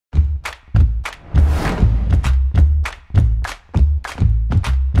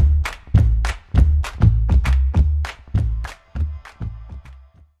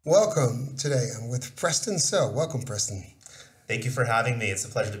Welcome today. I'm with Preston So. Welcome, Preston. Thank you for having me. It's a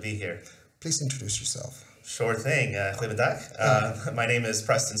pleasure to be here. Please introduce yourself. Sure thing. Goedendag. My name is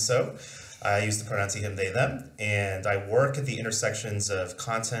Preston So. I use the pronouns he, him, they, them, and I work at the intersections of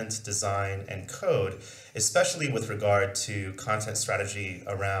content, design, and code, especially with regard to content strategy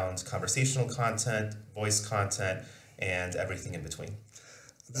around conversational content, voice content, and everything in between.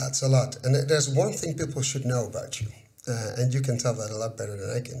 That's a lot. And there's one thing people should know about you, and you can tell that a lot better than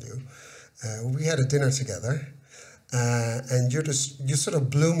I can do. We had a dinner together, and you sort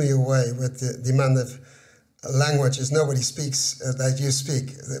of blew me away with the amount of languages nobody speaks that you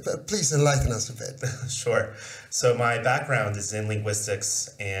speak. Please enlighten us a bit. Sure. So my background is in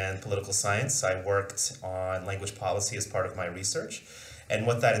linguistics and political science. I worked on language policy as part of my research. And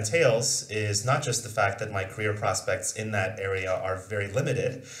what that entails is not just the fact that my career prospects in that area are very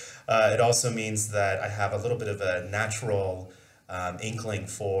limited. It also means that I have a little bit of a natural inkling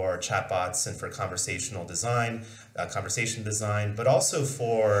for chatbots and for conversational design, conversation design, but also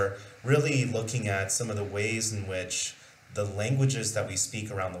for really looking at some of the ways in which the languages that we speak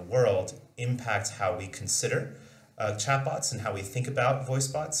around the world impact how we consider chatbots and how we think about voice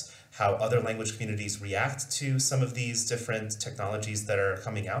bots, how other language communities react to some of these different technologies that are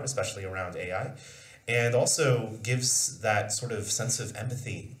coming out, especially around AI, and also gives that sort of sense of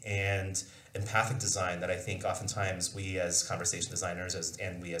empathy and empathic design that I think oftentimes we as conversation designers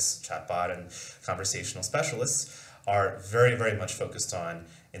and we as chatbot and conversational specialists are very, very much focused on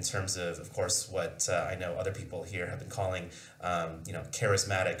in terms of course, what I know other people here have been calling,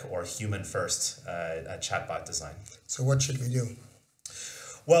 charismatic or human-first chatbot design. So what should we do?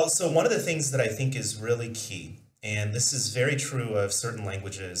 Well, so one of the things that I think is really key, and this is very true of certain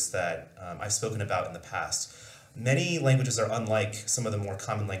languages that I've spoken about in the past. Many languages are unlike some of the more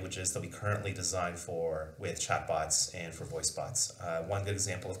common languages that we currently design for with chatbots and for voice bots. One good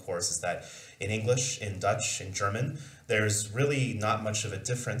example, of course, is that in English, in Dutch, in German, there's really not much of a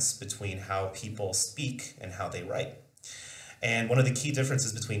difference between how people speak and how they write. And one of the key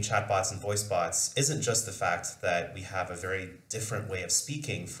differences between chatbots and voice bots isn't just the fact that we have a very different way of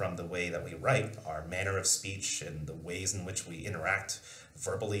speaking from the way that we write. Our manner of speech and the ways in which we interact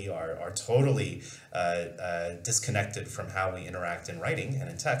verbally are totally disconnected from how we interact in writing and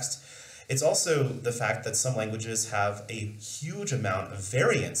in text. It's also the fact that some languages have a huge amount of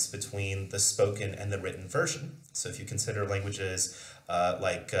variance between the spoken and the written version. So if you consider languages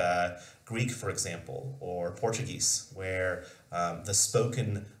like Greek, for example, or Portuguese, where the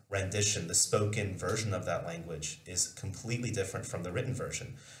spoken rendition, the spoken version of that language is completely different from the written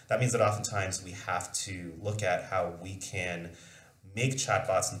version. That means that oftentimes we have to look at how we can make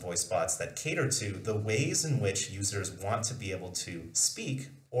chatbots and voice bots that cater to the ways in which users want to be able to speak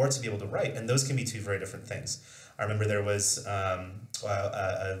or to be able to write, and those can be two very different things. I remember there was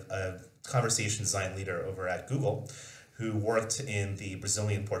a conversation design leader over at Google who worked in the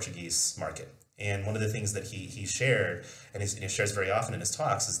Brazilian Portuguese market. And one of the things that he shared, and he shares very often in his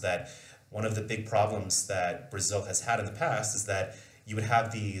talks, is that one of the big problems that Brazil has had in the past is that you would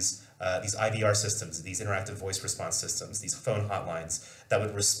have these IVR systems, these interactive voice response systems, these phone hotlines that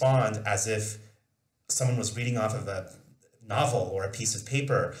would respond as if someone was reading off of a novel or a piece of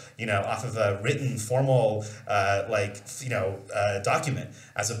paper, off of a written formal document,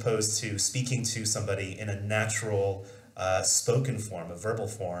 as opposed to speaking to somebody in a natural spoken form, a verbal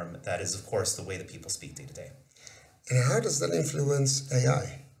form that is, of course, the way that people speak day to day. And how does that influence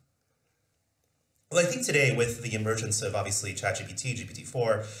AI? Well, I think today with the emergence of obviously ChatGPT,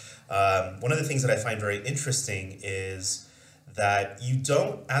 GPT-4, one of the things that I find very interesting is that you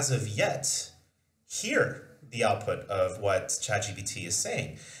don't, as of yet, hear the output of what ChatGPT is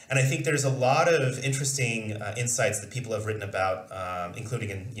saying. And I think there's a lot of interesting insights that people have written about, including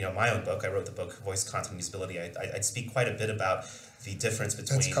in my own book. I wrote the book Voice Content Usability. I'd speak quite a bit about the difference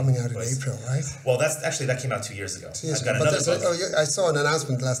between... That's coming out in April, right? Well, that came out 2 years ago. I've got but another book. I saw an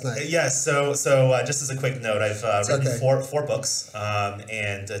announcement last night. Yes, so just as a quick note, I've written four books,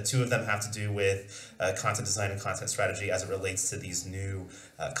 and two of them have to do with content design and content strategy as it relates to these new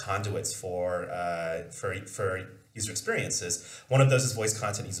conduits for user experiences. One of those is Voice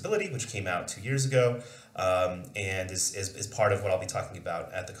Content Usability, which came out 2 years ago, and is part of what I'll be talking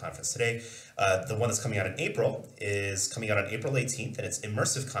about at the conference today. The one that's coming out in April is coming out on April 18th, and it's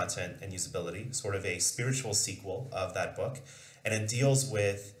Immersive Content and Usability, sort of a spiritual sequel of that book, and it deals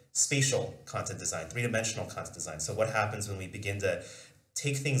with spatial content design, three-dimensional content design. So what happens when we begin to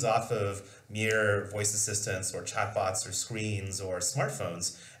take things off of mere voice assistants or chatbots or screens or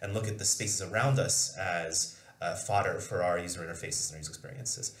smartphones and look at the spaces around us as fodder for our user interfaces and our user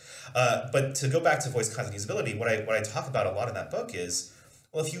experiences. But to go back to voice content usability, what I talk about a lot in that book is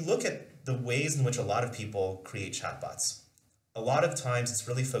Well, if you look at the ways in which a lot of people create chatbots, a lot of times it's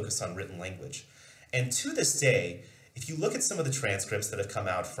really focused on written language. And to this day, if you look at some of the transcripts that have come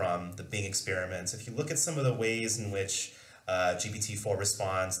out from the Bing experiments, if you look at some of the ways in which GPT-4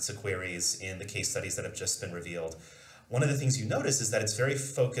 responds to queries in the case studies that have just been revealed, one of the things you notice is that it's very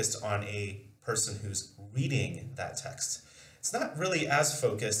focused on a person who's reading that text. It's not really as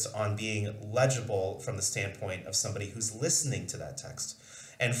focused on being legible from the standpoint of somebody who's listening to that text.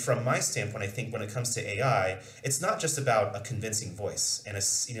 And from my standpoint, I think when it comes to AI, it's not just about a convincing voice and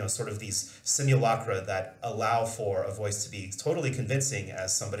sort of these simulacra that allow for a voice to be totally convincing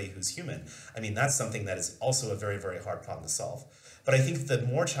as somebody who's human. I mean, that's something that is also a very, very hard problem to solve. But I think the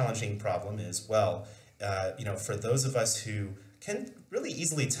more challenging problem is, well, for those of us who can really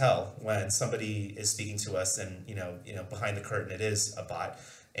easily tell when somebody is speaking to us and, behind the curtain it is a bot,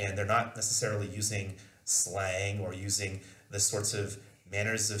 and they're not necessarily using slang or using the sorts of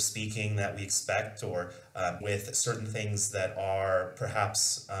manners of speaking that we expect, or with certain things that are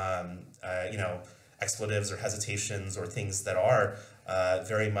perhaps, expletives or hesitations or things that are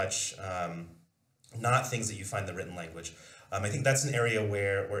very much not things that you find in the written language. I think that's an area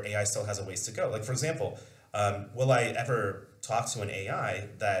where AI still has a ways to go. Like, for example, will I ever talk to an AI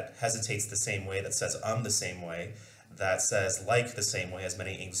that hesitates the same way, that says the same way, that says like the same way as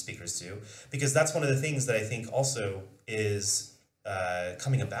many English speakers do? Because that's one of the things that I think also is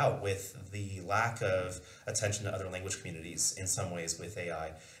coming about with the lack of attention to other language communities in some ways with AI.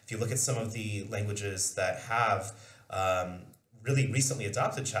 If you look at some of the languages that have really recently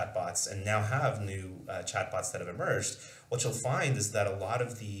adopted chatbots and now have new chatbots that have emerged, what you'll find is that a lot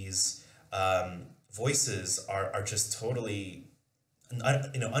of these voices are just totally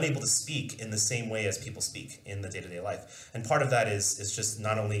unable to speak in the same way as people speak in the day-to-day life. And part of that is just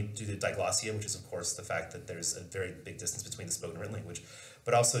not only due to diglossia, which is of course the fact that there's a very big distance between the spoken and written language,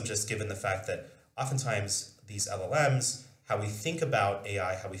 but also just given the fact that oftentimes these LLMs, how we think about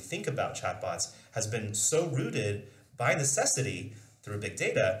AI, how we think about chatbots, has been so rooted by necessity through big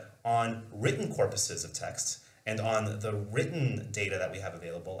data on written corpuses of text and on the written data that we have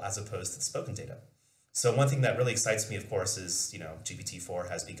available as opposed to the spoken data. So one thing that really excites me, of course, is, GPT-4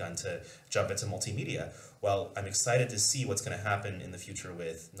 has begun to jump into multimedia. Well, I'm excited to see what's going to happen in the future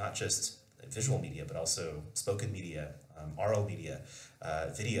with not just visual media, but also spoken media, oral media,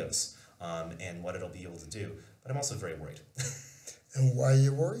 videos, and what it'll be able to do. But I'm also very worried. And why are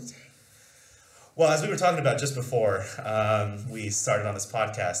you worried? Well, as we were talking about just before we started on this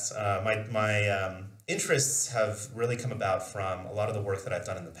podcast, my interests have really come about from a lot of the work that I've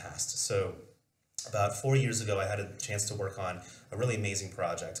done in the past. So about 4 years ago, I had a chance to work on a really amazing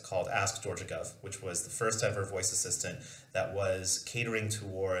project called Ask Georgia Gov, which was the first ever voice assistant that was catering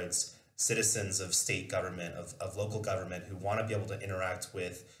towards citizens of state government, of local government, who want to be able to interact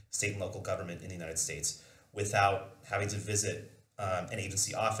with state and local government in the United States without having to visit an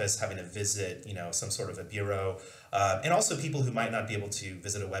agency office, having to visit, some sort of a bureau, and also people who might not be able to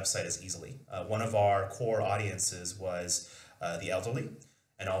visit a website as easily. One of our core audiences was the elderly,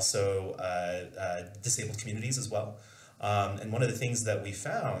 and also disabled communities as well. And one of the things that we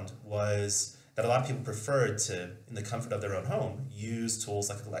found was that a lot of people preferred to, in the comfort of their own home, use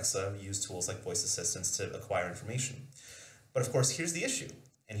tools like Alexa, use tools like voice assistants to acquire information. But of course, here's the issue,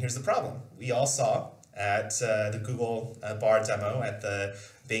 and here's the problem. We all saw at the Google Bar demo, at the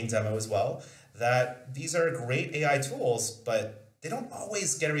Bing demo as well, that these are great AI tools, but they don't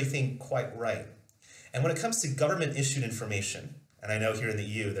always get everything quite right. And when it comes to government-issued information, and I know here in the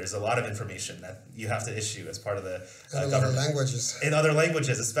EU, there's a lot of information that you have to issue as part of the in other languages. In other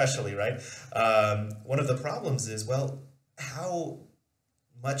languages, especially, right? One of the problems is, well, how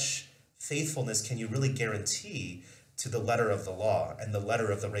much faithfulness can you really guarantee to the letter of the law and the letter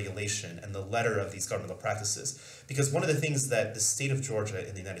of the regulation and the letter of these governmental practices? Because one of the things that the state of Georgia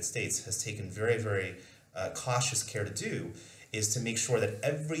in the United States has taken very, very cautious care to do is to make sure that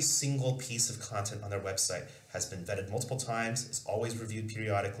every single piece of content on their website has been vetted multiple times, is always reviewed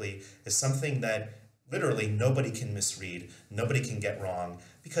periodically, is something that literally nobody can misread, nobody can get wrong,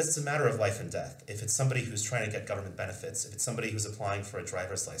 because it's a matter of life and death. If it's somebody who's trying to get government benefits, if it's somebody who's applying for a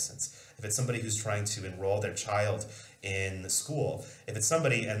driver's license, if it's somebody who's trying to enroll their child in school, if it's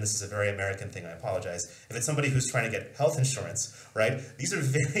somebody, and this is a very American thing, I apologize, if it's somebody who's trying to get health insurance, right? These are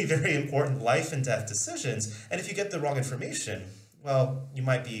very, very important life and death decisions, and if you get the wrong information, well, you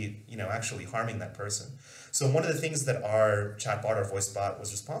might be, actually harming that person. So one of the things that our chatbot, our voice bot,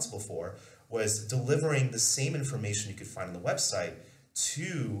 was responsible for was delivering the same information you could find on the website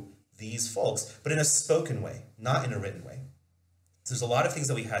to these folks, but in a spoken way, not in a written way. So there's a lot of things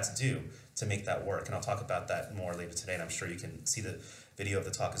that we had to do to make that work, and I'll talk about that more later today, and I'm sure you can see the video of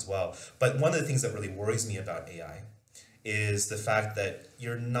the talk as well. But one of the things that really worries me about AI is the fact that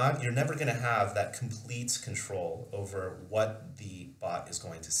you're never going to have that complete control over what the bot is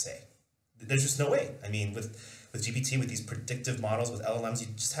going to say. There's just no way. I mean, with GPT, with these predictive models, with LLMs, you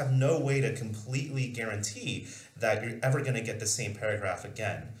just have no way to completely guarantee that you're ever going to get the same paragraph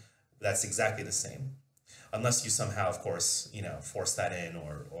again that's exactly the same, unless you somehow, of course, force that in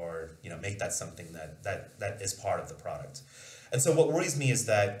or make that something that is part of the product. And so what worries me is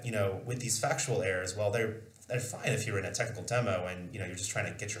that, with these factual errors, well, they're fine if you're in a technical demo and you're just trying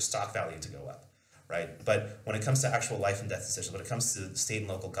to get your stock value to go up, right? But when it comes to actual life and death decisions, when it comes to state and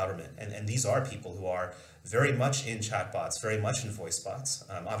local government, and these are people who are very much in chatbots, very much in voice bots.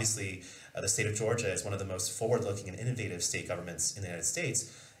 Obviously, the state of Georgia is one of the most forward-looking and innovative state governments in the United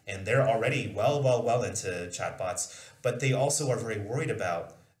States, and they're already well into chatbots, but they also are very worried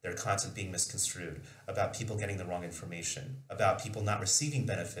about their content being misconstrued, about people getting the wrong information, about people not receiving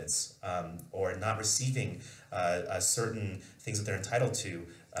benefits or not receiving certain things that they're entitled to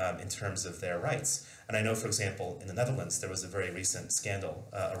in terms of their rights. And I know, for example, in the Netherlands, there was a very recent scandal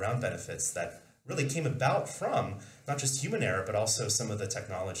around benefits that really came about from not just human error, but also some of the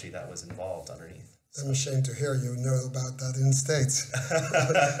technology that was involved underneath. I'm ashamed to hear you know about that in the States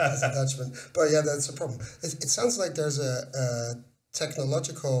as a Dutchman. But yeah, that's a problem. It sounds like there's a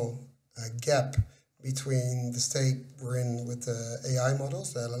technological gap between the state we're in with the AI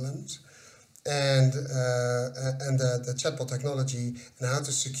models, the LLMs, and the chatbot technology, and how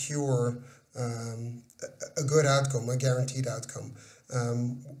to secure a good outcome, a guaranteed outcome.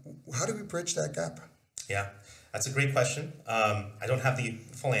 How do we bridge that gap? Yeah, that's a great question. I don't have the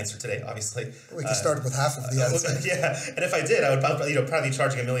full answer today, obviously. We can start with half of the answer. Yeah, and if I did, I would probably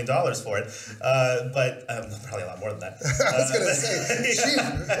charging $1 million for it, but probably a lot more than that. I was going to say, cheap.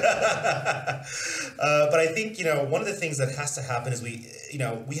 But I think one of the things that has to happen is we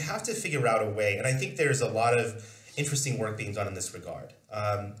have to figure out a way, and I think there's a lot of interesting work being done in this regard.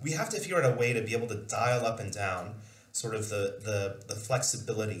 We have to figure out a way to be able to dial up and down sort of the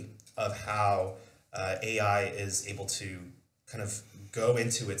flexibility of how AI is able to kind of go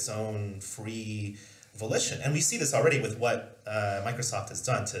into its own free volition. And we see this already with what Microsoft has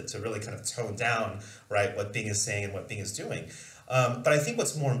done to really kind of tone down, right, what Bing is saying and what Bing is doing. But I think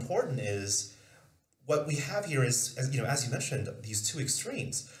what's more important is what we have here is, as you mentioned, these two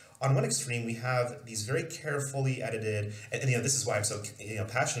extremes. On one extreme, we have these very carefully edited, and this is why I'm so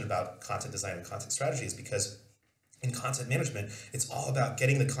passionate about content design and content strategies, because in content management, it's all about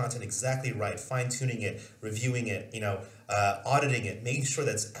getting the content exactly right, fine-tuning it, reviewing it, auditing it, making sure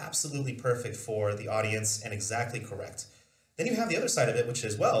that it's absolutely perfect for the audience and exactly correct. Then you have the other side of it, which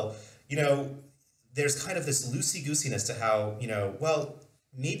is, there's kind of this loosey-goosiness to how,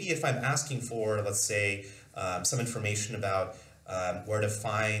 maybe if I'm asking for, let's say, some information about where to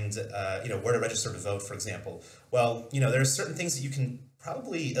find, where to register to vote, for example. Well, there are certain things that you can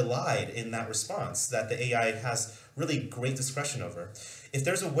probably elide in that response that the AI has really great discretion over. If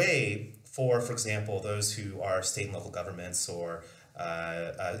there's a way for example, those who are state and local governments or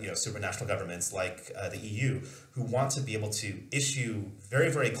supranational governments like the EU, who want to be able to issue very,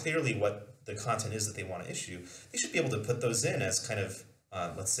 very clearly what the content is that they want to issue, they should be able to put those in as kind of,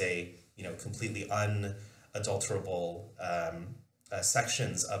 let's say, completely unadulterable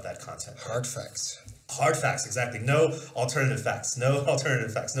sections of that content. Hard facts. Hard facts, exactly. No alternative facts, no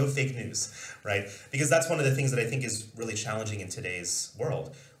fake news, right? Because that's one of the things that I think is really challenging in today's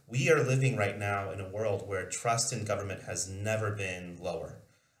world. We are living right now in a world where trust in government has never been lower,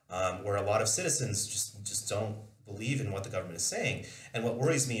 where a lot of citizens just don't believe in what the government is saying. And what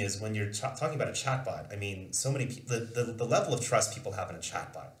worries me is when you're talking about a chatbot, I mean, so many people, the level of trust people have in a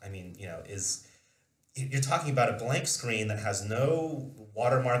chatbot, I mean, you're talking about a blank screen that has no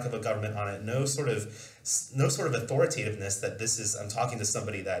watermark of a government on it, no sort of authoritativeness that I'm talking to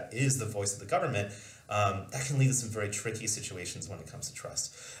somebody that is the voice of the government. That can lead to some very tricky situations when it comes to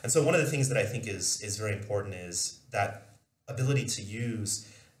trust. And so one of the things that I think is very important is that ability to use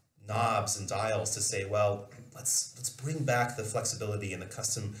knobs and dials to say, well, let's bring back the flexibility and the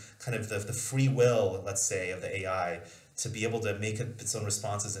custom kind of the free will, let's say, of the AI to be able to make its own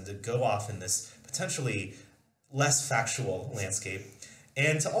responses and to go off in this potentially less factual landscape,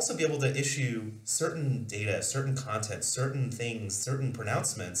 and to also be able to issue certain data, certain content, certain things, certain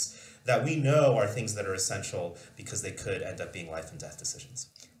pronouncements that we know are things that are essential because they could end up being life and death decisions.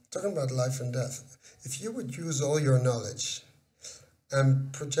 Talking about life and death, if you would use all your knowledge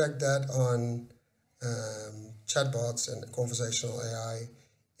and project that on chatbots and conversational AI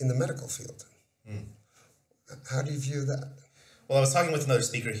in the medical field, how do you view that? Well, I was talking with another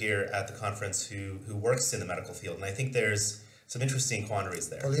speaker here at the conference who works in the medical field, and I think there's some interesting quandaries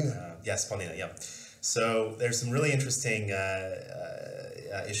there. Paulina. Yes, Paulina, yeah. So there's some really interesting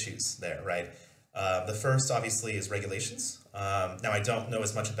issues there, right? The first, obviously, is regulations. Now, I don't know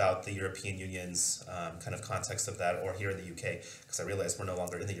as much about the European Union's kind of context of that, or here in the UK, because I realize we're no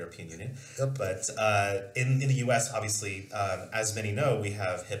longer in the European Union. Yep. But in the US, obviously, as many know, we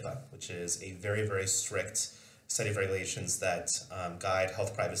have HIPAA, which is a very, very strict set of regulations that guide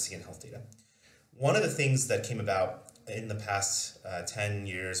health privacy and health data. One of the things that came about in the past 10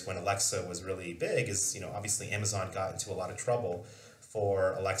 years when Alexa was really big is, obviously Amazon got into a lot of trouble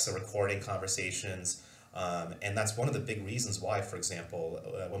for Alexa recording conversations. And that's one of the big reasons why, for example,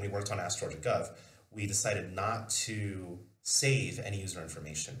 when we worked on Ask.Georgia.gov, we decided not to save any user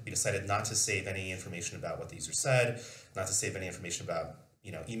information. We decided not to save any information about what the user said, not to save any information about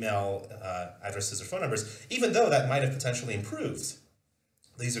email addresses or phone numbers, even though that might have potentially improved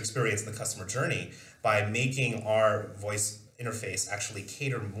the user experience and the customer journey by making our voice interface actually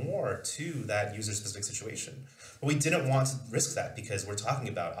cater more to that user-specific situation. But we didn't want to risk that because we're talking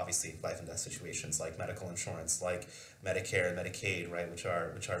about, obviously, life and death situations like medical insurance, like Medicare and Medicaid, right, which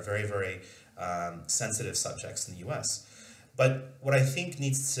are very, very sensitive subjects in the U.S. But what I think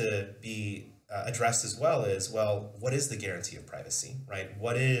needs to be addressed as well is, what is the guarantee of privacy, right?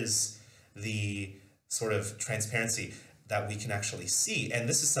 What is the sort of transparency that we can actually see? And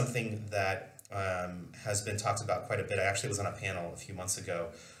this is something that has been talked about quite a bit. I actually was on a panel a few months ago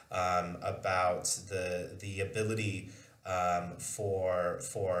about the ability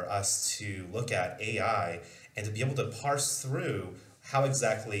for us to look at AI and to be able to parse through how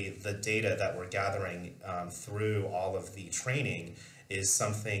exactly the data that we're gathering through all of the training is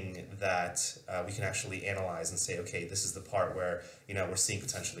something that we can actually analyze and say, okay, this is the part where we're seeing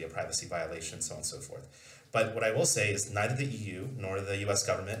potentially a privacy violation, so on and so forth. But what I will say is neither the EU, nor the US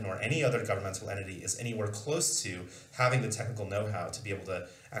government, nor any other governmental entity is anywhere close to having the technical know-how to be able to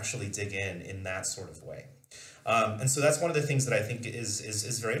actually dig in that sort of way. And so that's one of the things that I think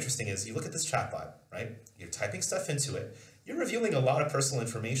is very interesting is you look at this chatbot, right? You're typing stuff into it. You're revealing a lot of personal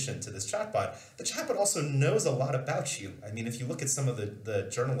information to this chatbot. The chatbot also knows a lot about you. I mean, if you look at some of the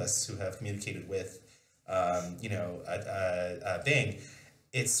journalists who have communicated with, Bing,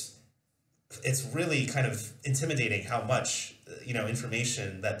 it's really kind of intimidating how much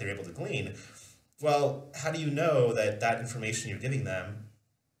information that they're able to glean. Well, how do you know that information you're giving them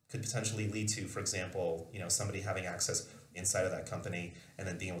could potentially lead to, for example, somebody having access inside of that company and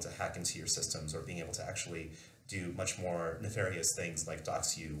then being able to hack into your systems or being able to actually do much more nefarious things like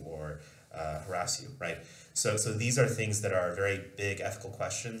dox you or harass you, right? So these are things that are very big ethical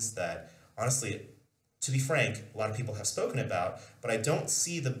questions that, honestly, to be frank, a lot of people have spoken about, but I don't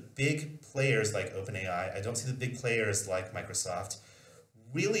see the big players like OpenAI, I don't see the big players like Microsoft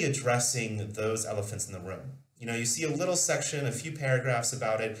really addressing those elephants in the room. You see a little section, a few paragraphs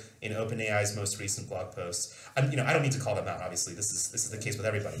about it in OpenAI's most recent blog post. I don't need to call them out, obviously, this is the case with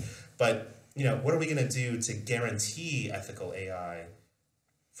everybody. But, what are we going to do to guarantee ethical AI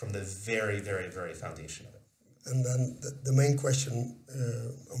from the very, very, very foundation of it? And then the main question,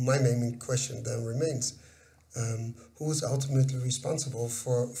 my main question then remains, who is ultimately responsible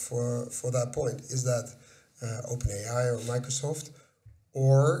for that point? Is that OpenAI or Microsoft?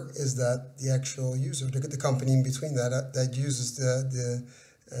 Or is that the actual user, the company in between that uses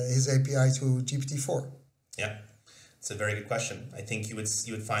his API to GPT-4? Yeah, it's a very good question. I think you would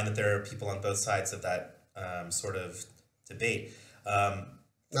find that there are people on both sides of that sort of debate.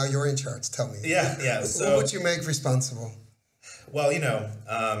 Now you're in charge. Tell me. Yeah. So who would you make responsible? Well, I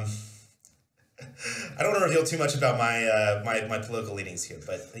don't want to reveal too much about my political leanings here,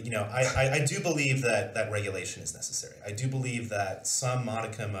 but I do believe that regulation is necessary. I do believe that some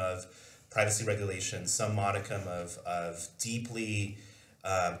modicum of privacy regulation, some modicum of deeply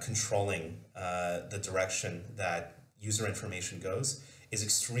controlling the direction that user information goes is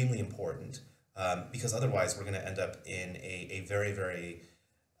extremely important, because otherwise we're going to end up in a very, very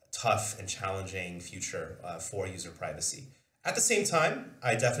tough and challenging future for user privacy. At the same time,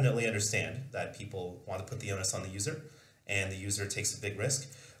 I definitely understand that people want to put the onus on the user, and the user takes a big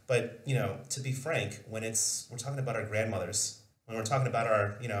risk. But to be frank, when we're talking about our grandmothers, when we're talking about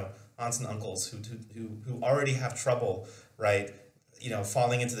our aunts and uncles who already have trouble, right?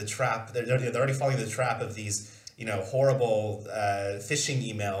 Falling into the trap. They're already falling into the trap of these horrible phishing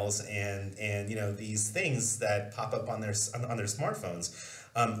emails and these things that pop up on their smartphones.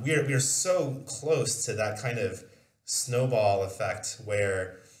 We are so close to that kind of snowball effect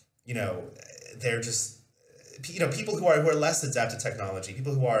where they're just people who are less adept to technology,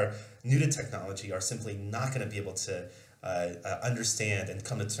 people who are new to technology, are simply not going to be able to understand and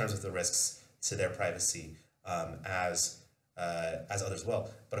come to terms with the risks to their privacy as as others will.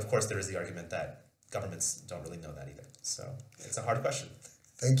 But of course, there is the argument that governments don't really know that either. So it's a hard question.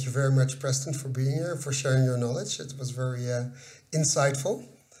 Thank you very much, Preston, for being here, for sharing your knowledge. It was very insightful,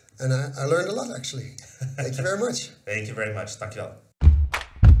 and I learned a lot, actually. Thank you very much. Thank you very much. Dankjewel.